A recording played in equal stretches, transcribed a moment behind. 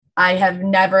I have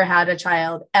never had a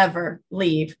child ever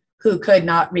leave who could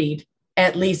not read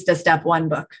at least a step 1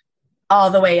 book, all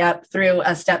the way up through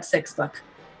a step 6 book.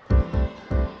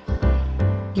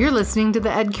 You're listening to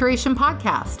the Ed Curation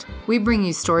Podcast. We bring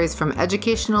you stories from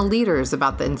educational leaders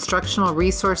about the instructional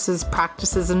resources,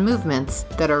 practices, and movements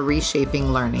that are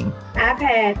reshaping learning. I've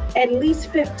had at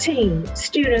least 15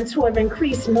 students who have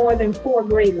increased more than 4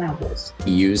 grade levels.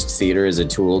 He used theater as a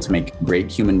tool to make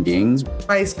great human beings.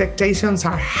 My expectations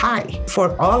are high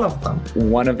for all of them.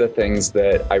 One of the things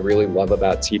that I really love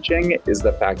about teaching is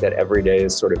the fact that every day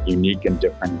is sort of unique and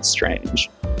different and strange.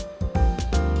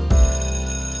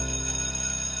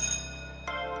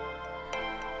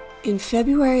 In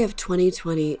February of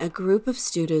 2020, a group of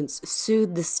students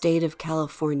sued the state of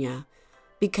California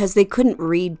because they couldn't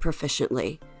read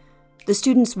proficiently. The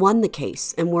students won the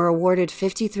case and were awarded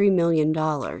 $53 million.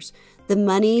 The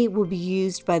money will be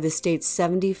used by the state's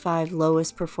 75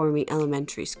 lowest performing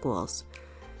elementary schools.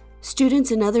 Students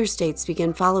in other states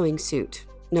began following suit,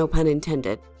 no pun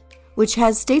intended, which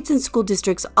has states and school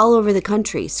districts all over the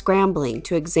country scrambling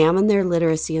to examine their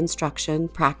literacy instruction,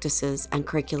 practices, and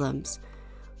curriculums.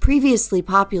 Previously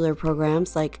popular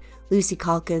programs like Lucy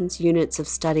Calkins' Units of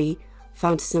Study,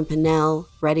 Fountas and Pinnell,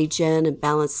 Ready Gen, and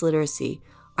Balanced Literacy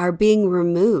are being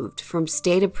removed from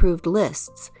state-approved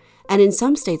lists, and in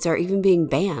some states are even being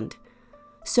banned.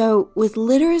 So, with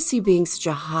literacy being such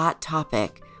a hot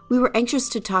topic, we were anxious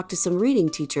to talk to some reading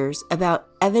teachers about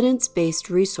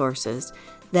evidence-based resources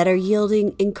that are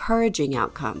yielding encouraging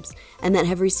outcomes and that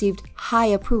have received high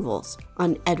approvals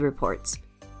on EdReports.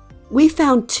 We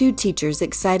found 2 teachers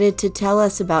excited to tell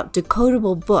us about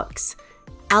decodable books.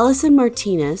 Allison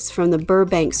Martinez from the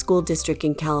Burbank School District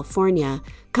in California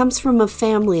comes from a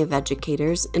family of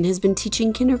educators and has been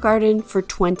teaching kindergarten for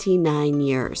 29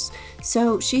 years.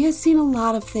 So she has seen a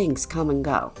lot of things come and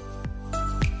go.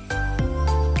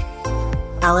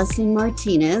 Allison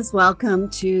Martinez, welcome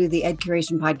to the Ed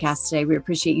Curation Podcast today. We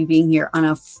appreciate you being here on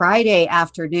a Friday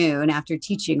afternoon after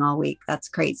teaching all week. That's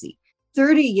crazy.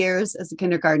 30 years as a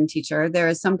kindergarten teacher, there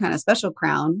is some kind of special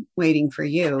crown waiting for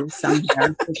you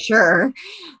somewhere for sure.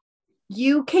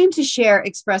 You came to share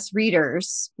Express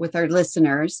Readers with our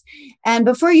listeners. And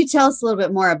before you tell us a little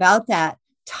bit more about that,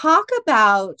 talk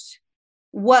about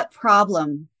what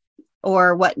problem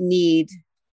or what need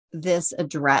this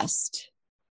addressed.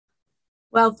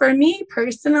 Well, for me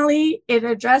personally, it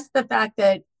addressed the fact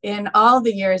that in all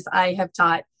the years I have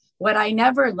taught, what I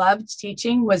never loved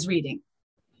teaching was reading.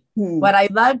 What I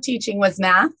loved teaching was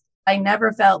math. I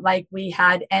never felt like we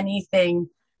had anything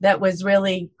that was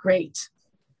really great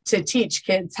to teach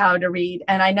kids how to read.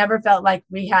 And I never felt like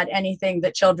we had anything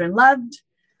that children loved.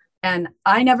 And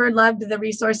I never loved the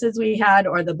resources we had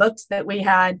or the books that we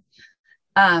had.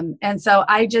 And so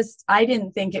I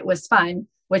didn't think it was fun,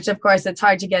 which of course it's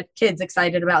hard to get kids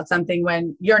excited about something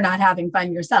when you're not having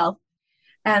fun yourself.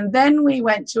 And then we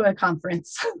went to a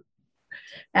conference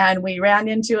and we ran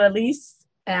into Elise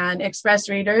and Express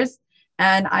Readers,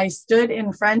 and I stood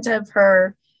in front of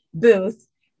her booth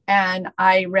and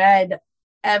I read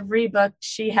every book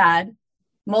she had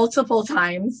multiple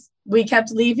times. We kept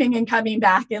leaving and coming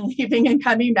back and leaving and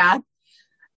coming back.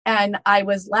 And I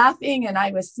was laughing and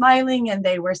I was smiling and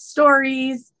they were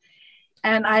stories.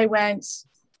 And I went,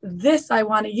 this I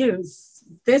want to use.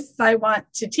 This I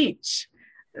want to teach.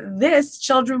 This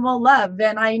children will love.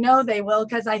 And I know they will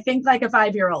because I think like a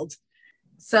 5-year-old.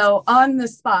 So on the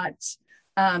spot,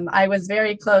 I was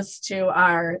very close to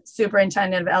our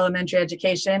superintendent of elementary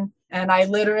education, and I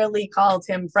literally called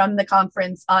him from the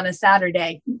conference on a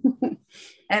Saturday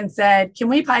and said, can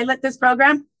we pilot this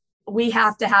program? We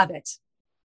have to have it.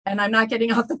 And I'm not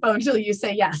getting off the phone till you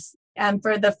say yes. And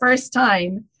for the first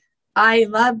time, I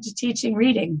loved teaching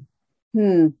reading,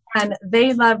 and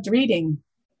they loved reading.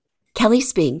 Kelly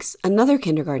Spinks, another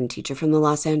kindergarten teacher from the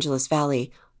Los Angeles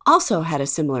Valley, also had a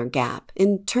similar gap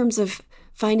in terms of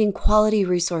finding quality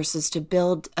resources to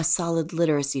build a solid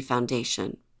literacy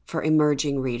foundation for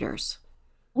emerging readers.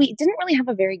 We didn't really have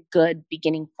a very good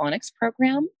beginning phonics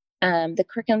program. The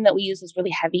curriculum that we used was really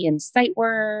heavy in sight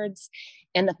words,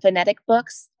 and the phonetic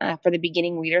books for the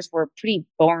beginning readers were pretty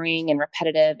boring and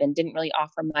repetitive and didn't really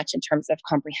offer much in terms of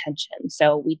comprehension.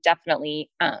 So we definitely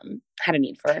had a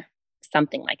need for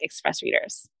something like Express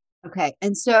Readers. Okay.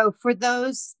 And so for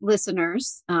those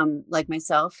listeners like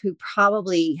myself who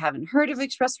probably haven't heard of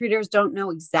Express Readers, don't know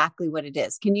exactly what it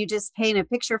is, can you just paint a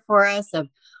picture for us of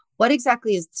what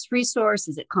exactly is this resource?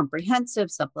 Is it comprehensive,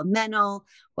 supplemental?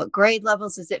 What grade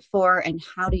levels is it for? And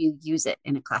how do you use it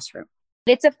in a classroom?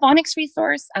 It's a phonics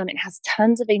resource. It has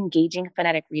tons of engaging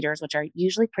phonetic readers, which are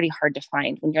usually pretty hard to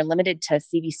find when you're limited to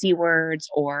CVC words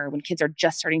or when kids are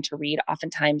just starting to read.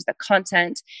 Oftentimes the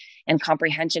content and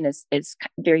comprehension is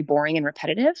very boring and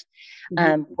repetitive.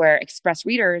 Where Express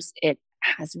Readers, it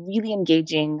has really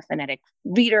engaging phonetic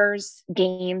readers,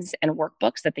 games, and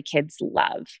workbooks that the kids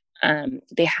love.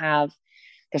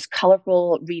 There's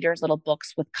colorful readers, little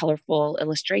books with colorful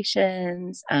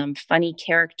illustrations, funny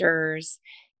characters.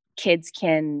 Kids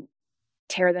can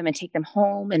tear them and take them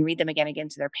home and read them again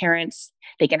to their parents.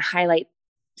 They can highlight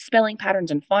spelling patterns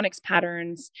and phonics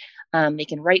patterns. They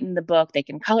can write in the book. They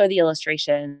can color the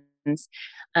illustrations.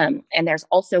 And there's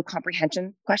also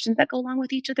comprehension questions that go along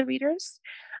with each of the readers,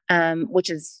 which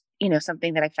is,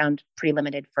 something that I found pretty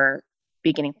limited for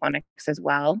beginning phonics as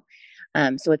well.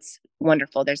 So it's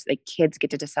wonderful. There's kids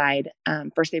get to decide.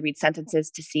 First, they read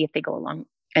sentences to see if they go along,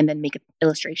 and then make an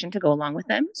illustration to go along with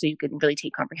them. So you can really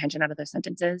take comprehension out of those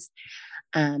sentences.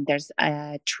 There's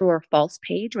a true or false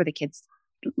page where the kids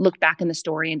look back in the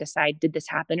story and decide, did this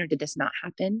happen or did this not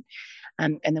happen?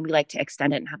 And then we like to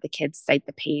extend it and have the kids cite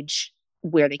the page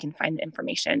where they can find the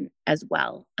information as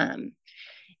well.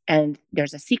 And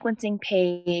there's a sequencing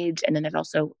page, and then there's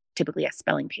also typically a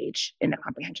spelling page in the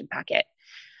comprehension packet.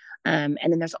 And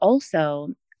then there's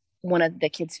also one of the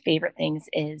kids' favorite things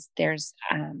is there's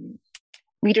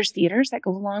readers' theaters that go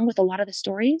along with a lot of the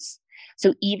stories.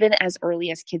 So even as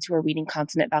early as kids who are reading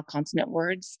consonant, vowel, consonant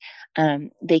words,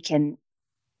 they can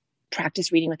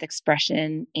practice reading with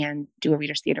expression and do a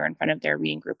readers' theater in front of their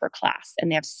reading group or class. And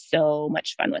they have so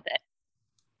much fun with it.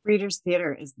 Readers'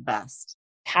 theater is the best.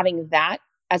 Having that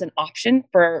as an option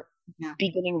for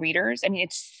beginning readers, I mean,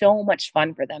 it's so much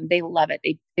fun for them. They love it.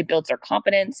 It builds their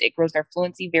confidence. It grows their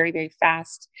fluency very, very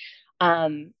fast.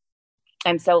 And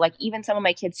so even some of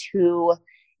my kids who,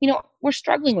 were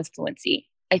struggling with fluency,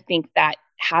 I think that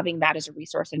having that as a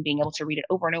resource and being able to read it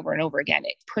over and over and over again,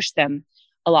 it pushed them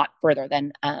a lot further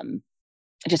than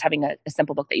just having a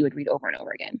simple book that you would read over and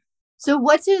over again. So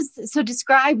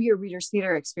describe your readers'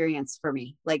 theater experience for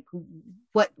me.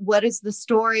 What is the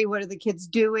story? What are the kids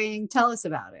doing? Tell us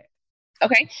about it.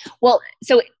 Okay. Well,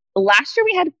 so last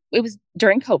year it was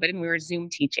during COVID and we were Zoom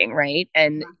teaching, right?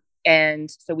 And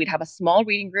so we'd have a small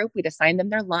reading group. We'd assign them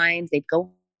their lines. They'd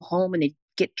go home and they'd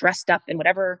get dressed up in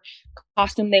whatever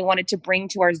costume they wanted to bring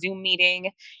to our Zoom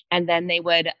meeting. And then they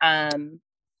would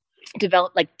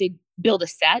they'd build a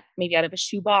set maybe out of a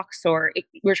shoebox, or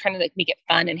we were trying to make it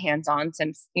fun and hands-on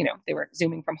since, they were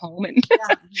Zooming from home and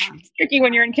it's tricky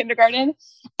when you're in kindergarten.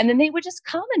 And then they would just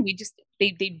come and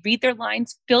they'd read their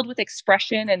lines filled with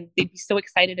expression and they'd be so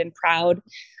excited and proud.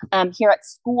 Here at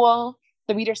school,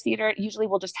 the readers' theater, usually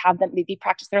we'll just have them, they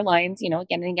practice their lines, again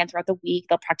and again throughout the week.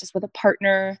 They'll practice with a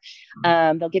partner.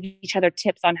 They'll give each other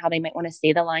tips on how they might want to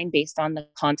say the line based on the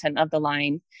content of the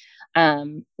line.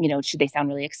 Should they sound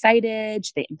really excited?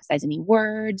 Should they emphasize any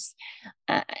words?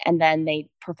 And then they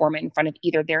perform it in front of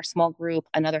either their small group,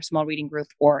 another small reading group,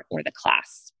 or the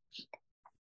class.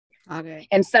 Okay.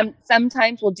 And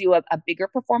sometimes we'll do a bigger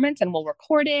performance and we'll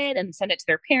record it and send it to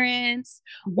their parents,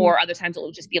 or other times it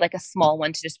will just be a small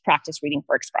one to just practice reading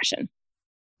for expression.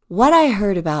 What I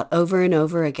heard about over and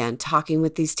over again talking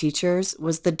with these teachers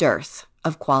was the dearth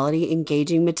of quality,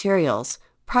 engaging materials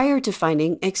prior to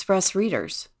finding Express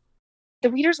Readers. The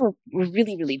readers were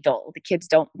really, really dull. The kids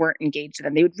weren't engaged in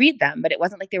them. They would read them, but it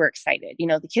wasn't like they were excited.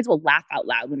 The kids will laugh out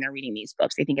loud when they're reading these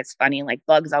books. They think it's funny,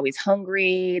 Bug's always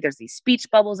hungry. There's these speech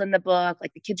bubbles in the book.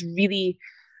 The kids really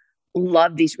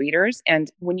love these readers. And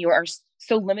when you are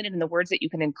so limited in the words that you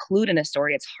can include in a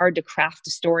story, it's hard to craft a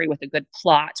story with a good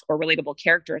plot or relatable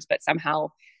characters, but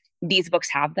somehow these books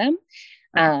have them.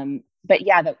 But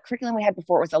yeah, the curriculum we had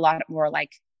before was a lot more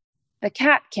the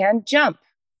cat can jump.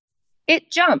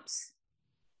 It jumps.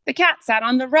 The cat sat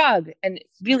on the rug, and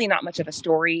it's really not much of a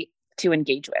story to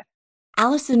engage with.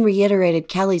 Allison reiterated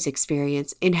Kelly's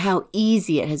experience in how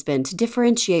easy it has been to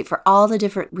differentiate for all the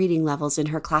different reading levels in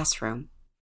her classroom.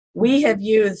 We have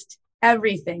used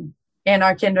everything in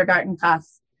our kindergarten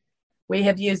class. We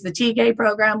have used the TK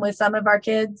program with some of our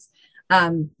kids.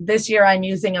 This year, I'm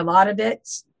using a lot of it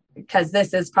because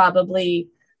this is probably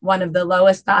one of the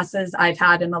lowest classes I've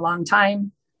had in a long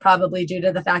time, probably due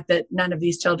to the fact that none of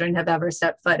these children have ever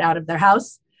stepped foot out of their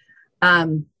house.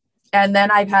 And then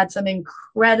I've had some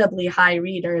incredibly high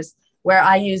readers where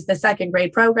I use the second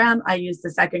grade program. I use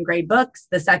the second grade books,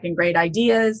 the second grade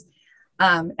ideas,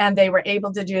 and they were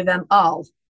able to do them all.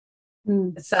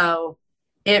 So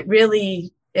it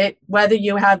really, whether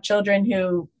you have children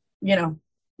who,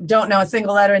 don't know a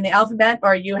single letter in the alphabet,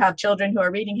 or you have children who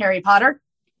are reading Harry Potter,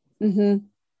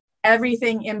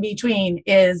 everything in between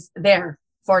is there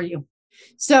for you.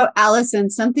 So, Allison,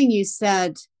 something you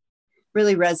said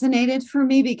really resonated for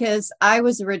me because I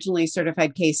was originally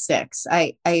certified K-6.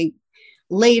 I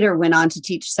later went on to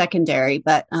teach secondary,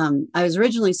 but I was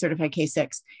originally certified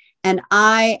K-6. And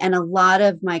I and a lot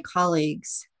of my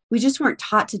colleagues, we just weren't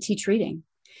taught to teach reading.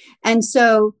 And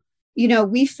so,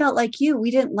 we felt like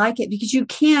we didn't like it because you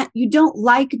don't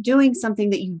like doing something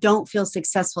that you don't feel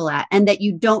successful at and that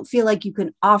you don't feel like you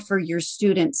can offer your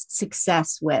students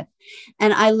success with.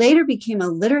 And I later became a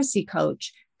literacy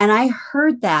coach, and I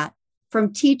heard that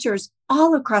from teachers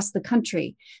all across the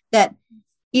country that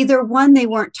either one, they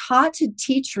weren't taught to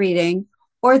teach reading,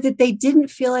 or that they didn't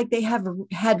feel like they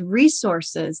had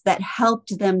resources that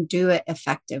helped them do it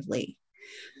effectively.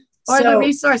 Or the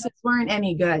resources weren't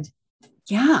any good.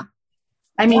 Yeah.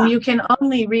 I mean, you can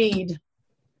only read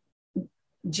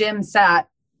Jim sat,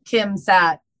 Kim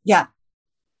sat. Yeah.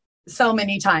 So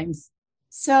many times.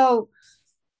 So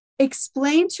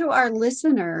explain to our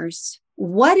listeners,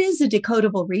 what is a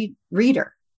decodable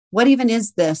reader? What even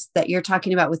is this that you're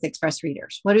talking about with Express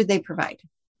Readers? What do they provide?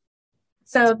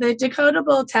 So the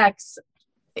decodable texts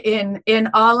in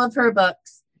all of her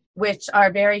books, which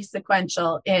are very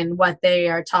sequential in what they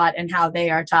are taught and how they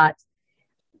are taught,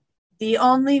 the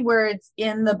only words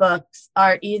in the books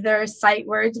are either sight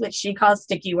words, which she calls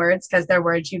sticky words because they're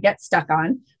words you get stuck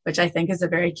on, which I think is a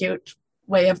very cute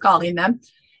way of calling them.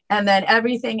 And then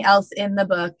everything else in the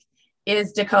book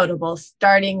is decodable,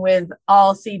 starting with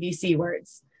all CBC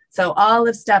words. So all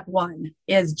of step 1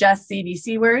 is just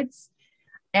CBC words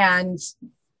and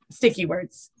sticky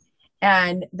words.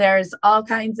 And there's all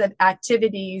kinds of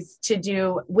activities to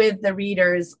do with the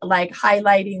readers, like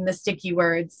highlighting the sticky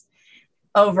words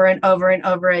over and over and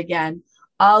over again.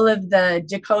 All of the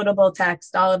decodable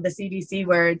text, all of the CBC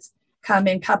words come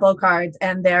in couple cards,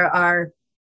 and there are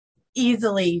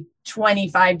easily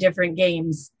 25 different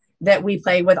games that we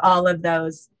play with all of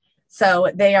those.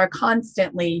 So they are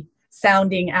constantly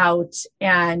sounding out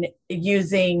and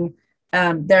using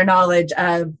their knowledge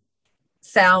of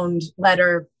sound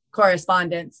letter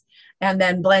correspondence and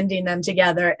then blending them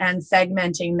together and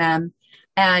segmenting them.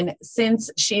 And since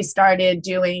she started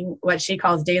doing what she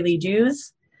calls daily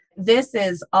dues, this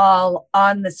is all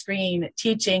on the screen,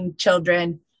 teaching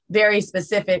children very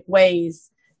specific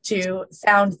ways to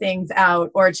sound things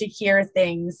out or to hear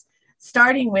things,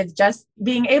 starting with just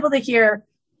being able to hear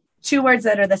 2 words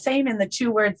that are the same and the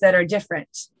 2 words that are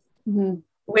different,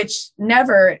 which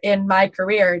never in my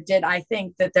career did I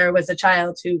think that there was a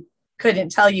child who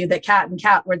couldn't tell you that cat and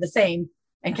cat were the same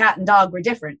and cat and dog were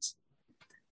different.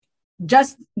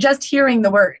 Just hearing the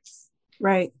words.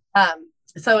 Right.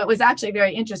 So it was actually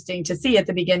very interesting to see at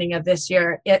the beginning of this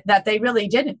year that they really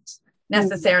didn't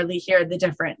necessarily hear the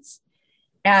difference.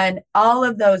 And all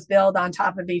of those build on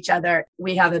top of each other.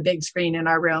 We have a big screen in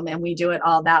our room and we do it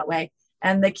all that way.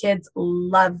 And the kids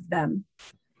love them.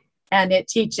 And it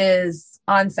teaches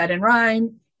onset and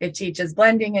rhyme. It teaches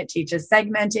blending. It teaches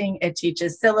segmenting. It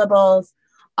teaches syllables,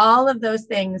 all of those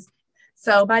things.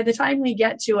 So by the time we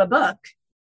get to a book,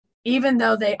 even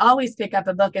though they always pick up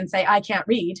a book and say, I can't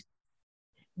read,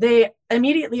 they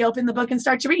immediately open the book and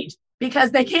start to read because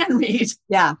they can read.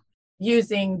 Yeah.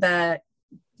 Using the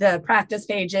practice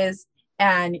pages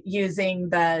and using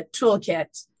the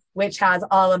toolkit, which has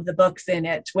all of the books in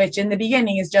it, which in the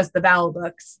beginning is just the vowel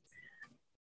books.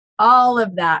 All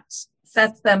of that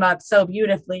sets them up so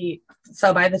beautifully.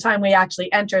 So by the time we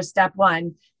actually enter step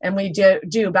 1 and we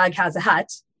do Bug Has a Hut,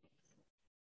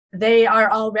 they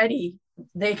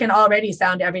can already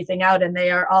sound everything out and they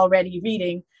are already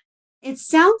reading. It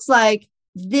sounds like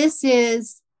this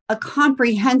is a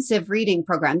comprehensive reading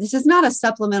program. This is not a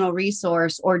supplemental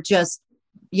resource or just,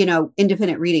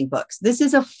 independent reading books. This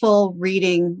is a full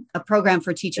a program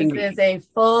for teaching. This is a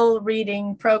full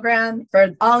reading program. For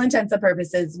all intents and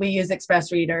purposes, we use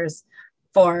Express Readers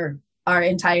for our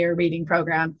entire reading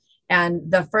program.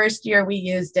 And the first year we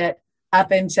used it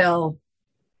up until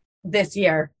this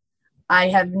year, I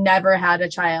have never had a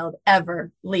child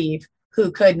ever leave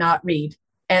who could not read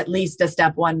at least a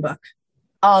step 1 book,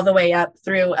 all the way up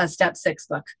through a step 6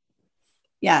 book.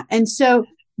 Yeah. And so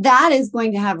that is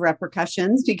going to have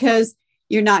repercussions because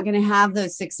you're not going to have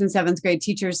those 6th and 7th grade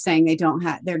teachers saying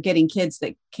they're getting kids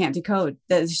that can't decode.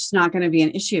 That's just not going to be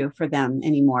an issue for them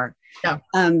anymore. No.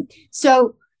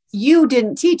 So you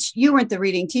didn't teach, you weren't the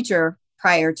reading teacher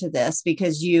prior to this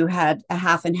because you had a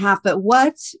half and half, but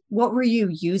what were you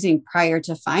using prior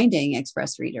to finding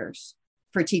Express Readers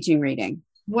for teaching reading?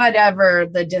 Whatever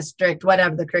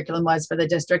the curriculum was for the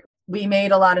district, we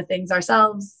made a lot of things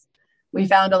ourselves. We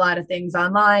found a lot of things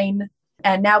online,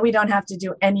 and now we don't have to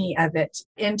do any of it.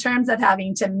 In terms of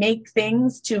having to make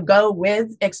things to go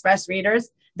with Express Readers,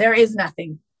 There is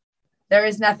nothing. There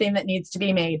is nothing that needs to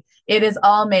be made. It is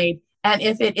all made. And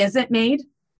if it isn't made,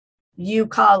 you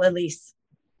call Elise.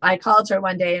 I called her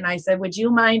one day and I said, would you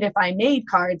mind if I made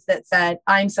cards that said,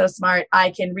 I'm so smart,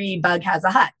 I can read Bug Has a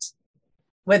Hut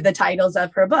with the titles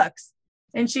of her books?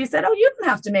 And she said, oh, you don't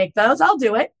have to make those. I'll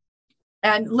do it.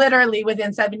 And literally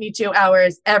within 72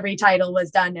 hours, every title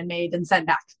was done and made and sent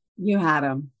back. You had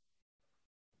them.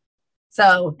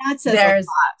 So that says there's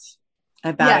a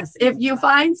lot about yes, it. if you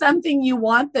find something you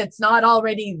want that's not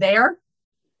already there,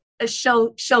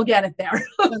 she'll get it there.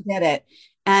 She'll get it.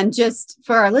 And just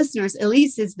for our listeners,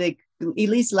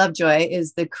 Elise Lovejoy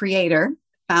is the creator,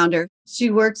 founder.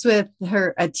 She works with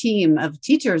a team of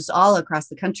teachers all across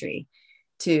the country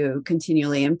to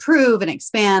continually improve and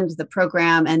expand the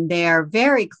program. And they're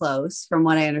very close, from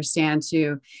what I understand,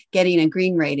 to getting a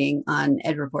green rating on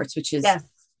EdReports, which is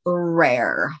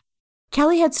rare.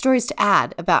 Kelly had stories to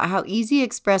add about how Easy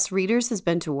Express Readers has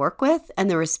been to work with and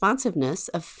the responsiveness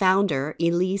of founder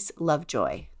Elise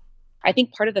Lovejoy. I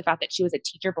think part of the fact that she was a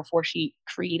teacher before she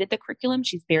created the curriculum,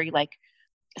 she's very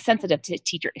sensitive to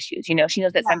teacher issues. She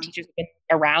knows that some teachers have been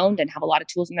around and have a lot of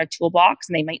tools in their toolbox,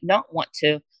 and they might not want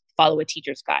to follow a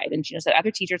teacher's guide. And she knows that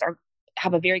other teachers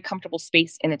have a very comfortable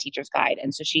space in a teacher's guide.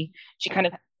 And so she kind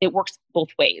of, it works both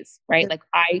ways, right? Like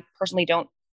I personally don't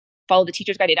follow the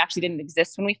teacher's guide. It actually didn't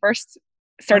exist when we first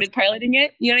started piloting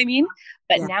it. You know what I mean?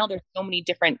 But now there's so many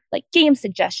different game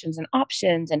suggestions and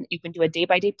options, and you can do a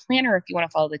day-by-day planner if you want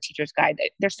to follow the teacher's guide.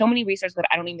 There's so many resources that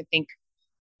I don't even think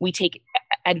we take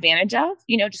advantage of,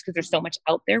 just because there's so much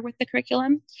out there with the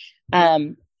curriculum.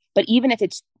 But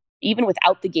even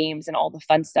without the games and all the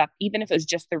fun stuff, even if it was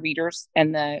just the readers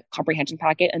and the comprehension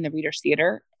packet and the readers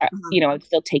theater, I would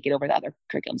still take it over the other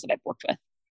curriculums that I've worked with.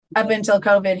 Up until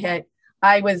COVID hit,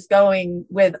 I was going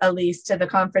with Elise to the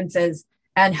conferences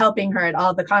and helping her at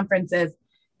all the conferences.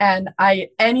 And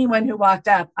anyone who walked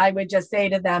up, I would just say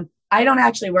to them, I don't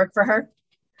actually work for her.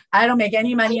 I don't make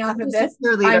any money off of this.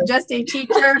 I'm just a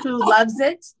teacher who loves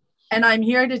it. And I'm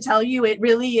here to tell you it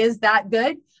really is that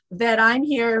good, that I'm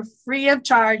here free of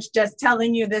charge, just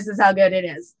telling you this is how good it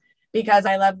is, because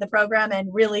I love the program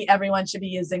and really everyone should be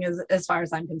using it as far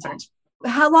as I'm concerned.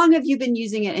 How long have you been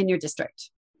using it in your district?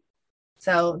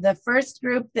 So the first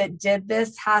group that did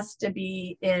this has to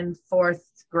be in 4th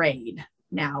grade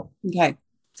now. Okay.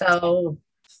 So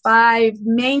 5,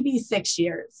 maybe 6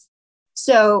 years.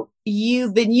 So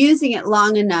you've been using it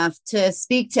long enough to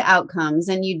speak to outcomes,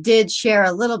 and you did share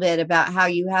a little bit about how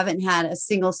you haven't had a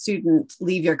single student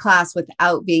leave your class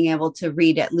without being able to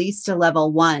read at least a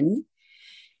level 1.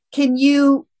 Do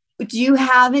you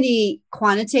have any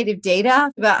quantitative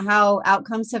data about how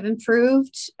outcomes have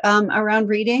improved around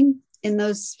reading in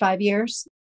those 5 years?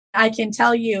 I can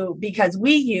tell you, because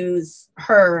we use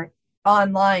her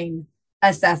online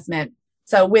assessment.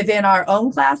 So within our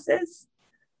own classes,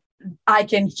 I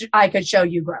could show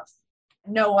you growth.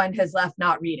 No one has left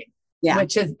not reading,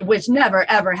 which never,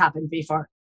 ever happened before.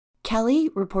 Kelly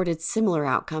reported similar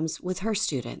outcomes with her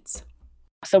students.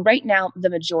 So right now,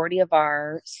 the majority of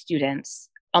our students,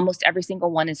 almost every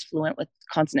single one, is fluent with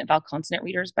consonant, vowel, consonant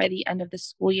readers by the end of the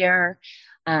school year.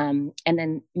 And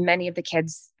then many of the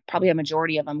kids, probably a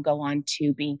majority of them, go on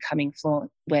to becoming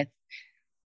fluent with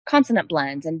consonant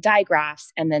blends and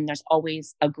digraphs. And then there's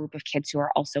always a group of kids who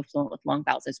are also fluent with long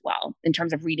vowels as well, in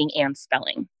terms of reading and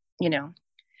spelling,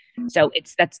 So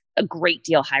that's a great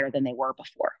deal higher than they were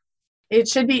before. It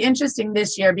should be interesting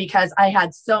this year because I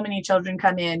had so many children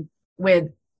come in with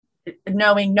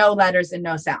knowing no letters and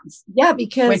no sounds. Yeah,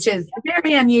 which is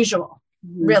very unusual,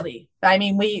 really. I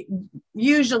mean, we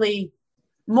usually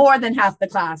more than half the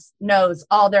class knows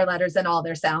all their letters and all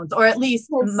their sounds, or at least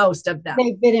most of them.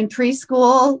 They've been in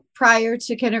preschool prior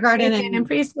to kindergarten. They've been in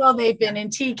preschool, they've been in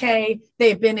TK,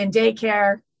 they've been in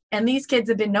daycare, and these kids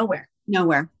have been nowhere.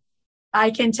 Nowhere.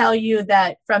 I can tell you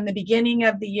that from the beginning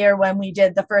of the year when we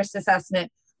did the first assessment,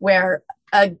 where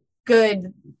a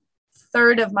good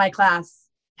third of my class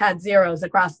had zeros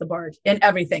across the board in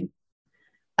everything.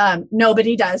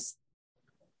 Nobody does.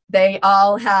 They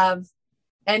all have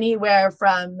anywhere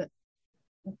from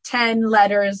 10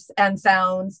 letters and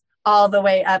sounds all the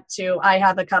way up to, I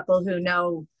have a couple who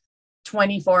know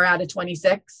 24 out of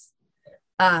 26,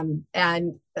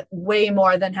 and way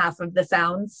more than half of the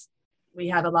sounds. We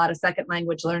have a lot of second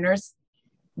language learners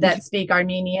that speak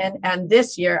Armenian. And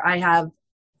this year I have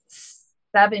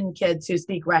 7 kids who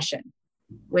speak Russian,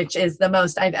 which is the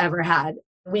most I've ever had.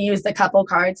 We used a couple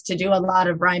cards to do a lot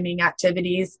of rhyming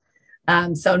activities.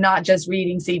 So not just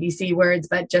reading CBC words,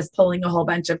 but just pulling a whole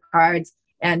bunch of cards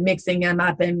and mixing them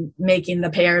up and making the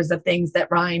pairs of things that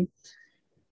rhyme.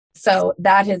 So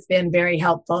that has been very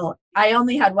helpful. I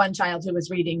only had one child who was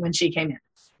reading when she came in.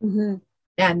 Mm-hmm.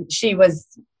 And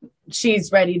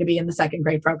she's ready to be in the second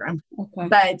grade program. Okay.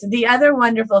 But the other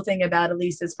wonderful thing about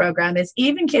Elise's program is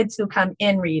even kids who come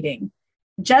in reading,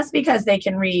 just because they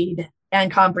can read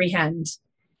and comprehend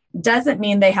doesn't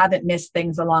mean they haven't missed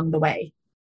things along the way,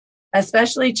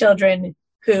 especially children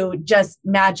who just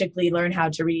magically learn how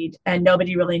to read and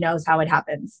nobody really knows how it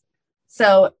happens.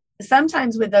 So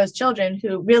sometimes with those children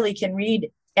who really can read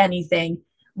anything,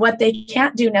 what they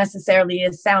can't do necessarily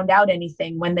is sound out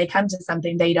anything when they come to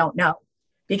something they don't know,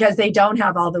 because they don't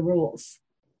have all the rules.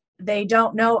 They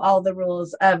don't know all the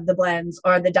rules of the blends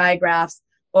or the digraphs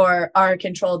or our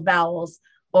controlled vowels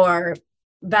or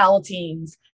vowel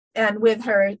teams. And with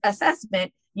her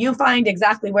assessment, you find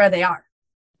exactly where they are.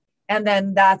 And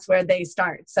then that's where they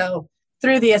start. So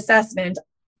through the assessment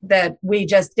that we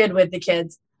just did with the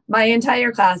kids, my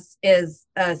entire class is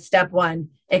a step 1,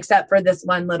 except for this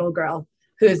one little girl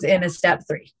who's in a step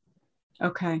 3.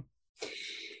 Okay.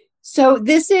 So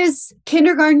this is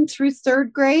kindergarten through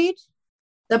 3rd grade?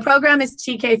 The program is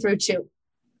TK through 2.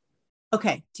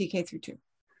 Okay, TK through 2.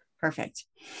 Perfect.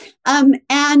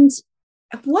 And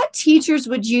what teachers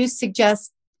would you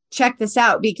suggest check this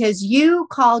out? Because you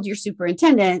called your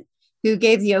superintendent who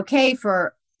gave the okay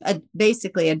for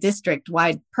basically a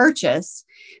district-wide purchase.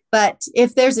 But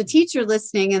if there's a teacher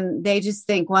listening and they just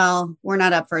think, well, we're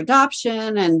not up for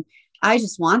adoption and I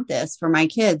just want this for my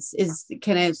kids,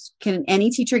 can any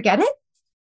teacher get it?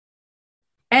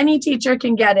 Any teacher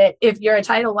can get it. If you're a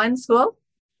Title I school,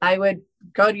 I would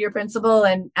go to your principal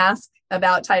and ask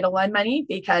about Title I money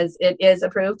because it is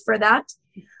approved for that.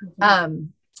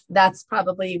 That's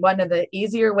probably one of the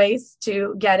easier ways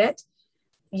to get it.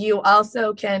 You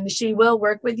also she will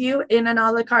work with you in an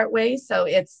a la carte way. So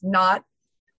it's not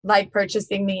like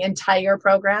purchasing the entire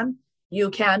program. You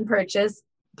can purchase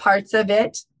parts of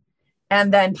it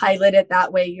and then pilot it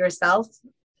that way yourself.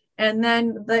 And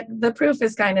then the proof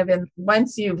is kind of in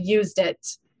once you've used it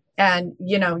and,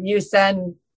 you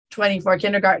send 24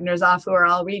 kindergartners off who are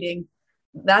all reading,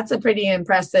 that's a pretty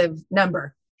impressive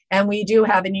number. And we do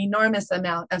have an enormous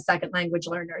amount of second language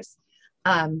learners.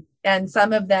 And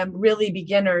some of them really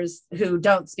beginners who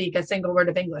don't speak a single word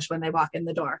of English when they walk in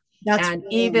the door. And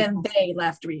really even they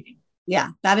left reading. Yeah,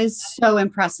 that is so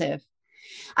impressive.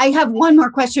 I have one more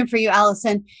question for you,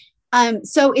 Allison.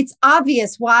 So it's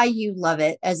obvious why you love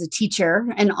it as a teacher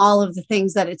and all of the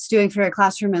things that it's doing for your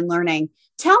classroom and learning.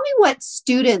 Tell me what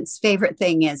students' favorite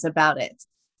thing is about it.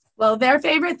 Well, their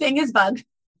favorite thing is Bug.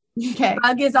 Okay.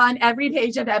 Bug is on every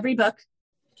page of every book.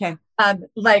 Okay.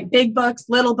 Like big books,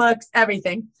 little books,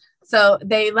 everything. So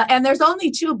and there's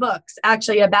only 2 books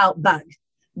actually about Bug,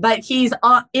 but he's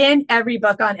in every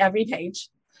book on every page.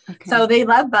 Okay. So they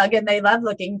love Bug and they love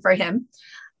looking for him.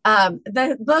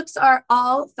 The books are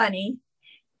all funny.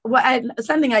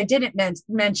 Something I didn't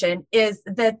mention is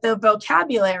that the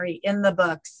vocabulary in the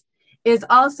books is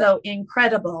also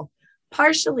incredible,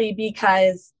 partially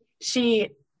because she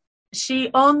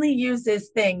only uses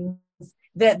things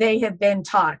that they have been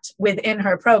taught within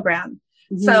her program.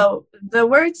 Mm-hmm. So the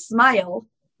word smile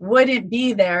wouldn't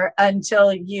be there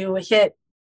until you hit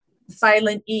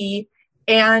silent E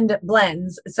and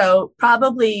blends. So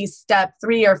probably step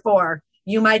 3 or 4,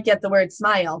 you might get the word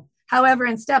smile. However,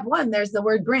 in step 1, there's the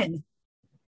word grin.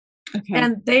 Okay.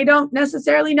 And they don't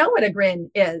necessarily know what a grin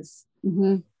is.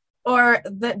 Mm-hmm. Or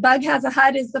the Bug Has a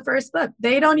Hut is the first book.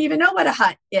 They don't even know what a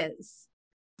hut is.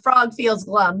 Frog feels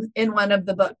glum in one of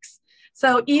the books.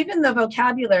 So even the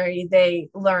vocabulary they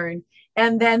learn,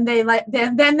 and then they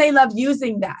love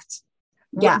using that.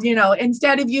 Yeah.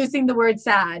 Instead of using the word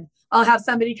sad, I'll have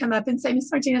somebody come up and say,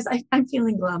 Miss Martinez, I'm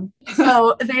feeling glum.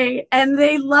 So they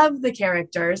love the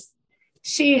characters.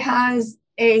 She has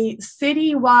a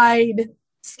citywide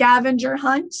scavenger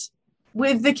hunt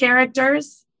with the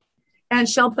characters, and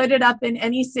she'll put it up in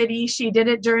any city. She did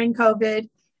it during COVID,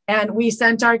 and we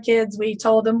sent our kids, we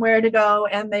told them where to go,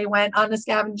 and they went on a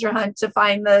scavenger hunt to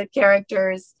find the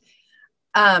characters.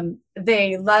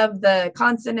 They love the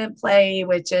consonant play,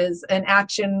 which is an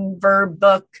action verb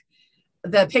book.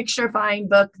 The picture find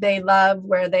book they love,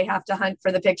 where they have to hunt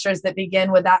for the pictures that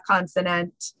begin with that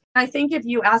consonant. I think if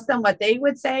you ask them what they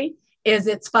would say is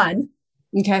it's fun.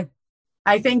 Okay.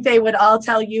 I think they would all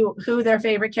tell you who their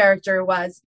favorite character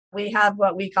was. We have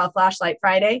what we call Flashlight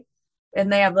Friday,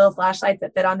 and they have little flashlights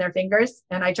that fit on their fingers,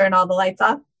 and I turn all the lights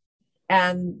off,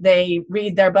 and they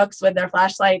read their books with their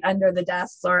flashlight under the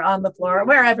desks or on the floor,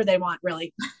 wherever they want,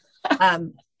 really.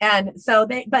 And so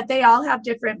they all have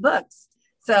different books.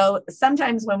 So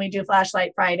sometimes when we do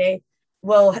Flashlight Friday,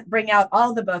 we'll bring out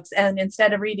all the books, and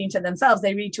instead of reading to themselves,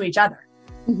 they read to each other.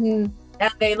 Mm-hmm.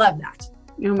 And they love that.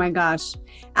 Oh my gosh.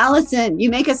 Allison, you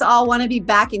make us all want to be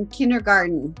back in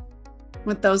kindergarten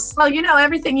with those. Well,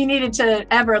 everything you needed to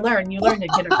ever learn, you learned in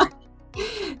kindergarten.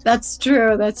 That's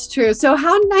true. That's true. So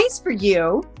how nice for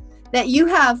you that you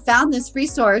have found this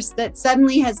resource that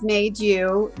suddenly has made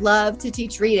you love to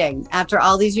teach reading after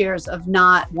all these years of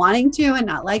not wanting to and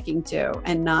not liking to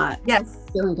and not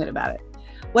feeling good about it.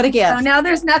 What a gift. So now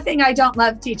there's nothing I don't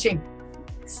love teaching.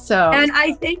 And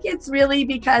I think it's really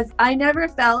because I never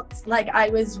felt like I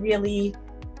was really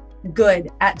good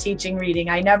at teaching reading.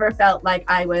 I never felt like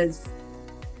I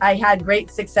had great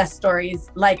success stories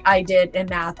like I did in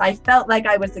math. I felt like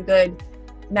I was a good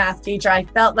math teacher. I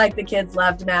felt like the kids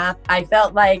loved math. I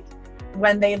felt like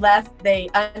when they left, they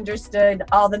understood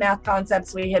all the math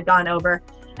concepts we had gone over.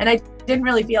 And I didn't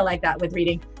really feel like that with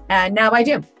reading. And now I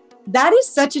do. That is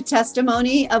such a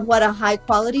testimony of what a high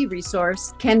quality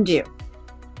resource can do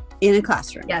in a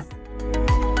classroom. Yes.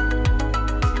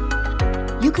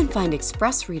 You can find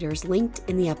Express Readers linked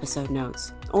in the episode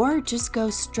notes, or just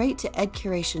go straight to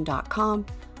edcuration.com,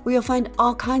 where you'll find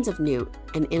all kinds of new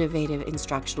and innovative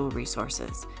instructional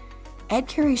resources.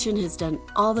 EdCuration has done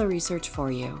all the research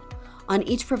for you. On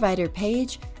each provider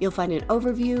page, you'll find an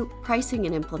overview, pricing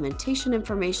and implementation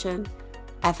information,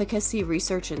 efficacy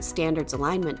research and standards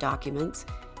alignment documents,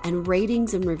 and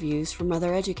ratings and reviews from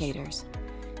other educators.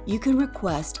 You can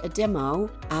request a demo,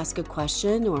 ask a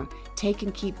question, or take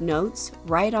and keep notes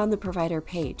right on the provider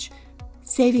page.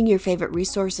 Saving your favorite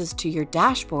resources to your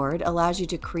dashboard allows you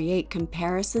to create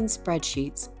comparison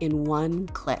spreadsheets in one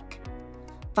click.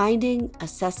 Finding,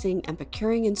 assessing, and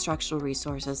procuring instructional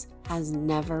resources has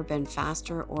never been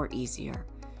faster or easier.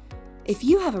 If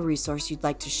you have a resource you'd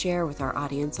like to share with our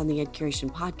audience on the EdCuration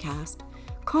podcast,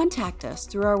 contact us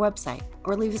through our website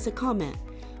or leave us a comment.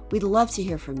 We'd love to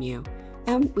hear from you,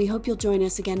 and we hope you'll join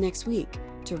us again next week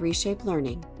to reshape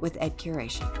learning with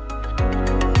EdCuration.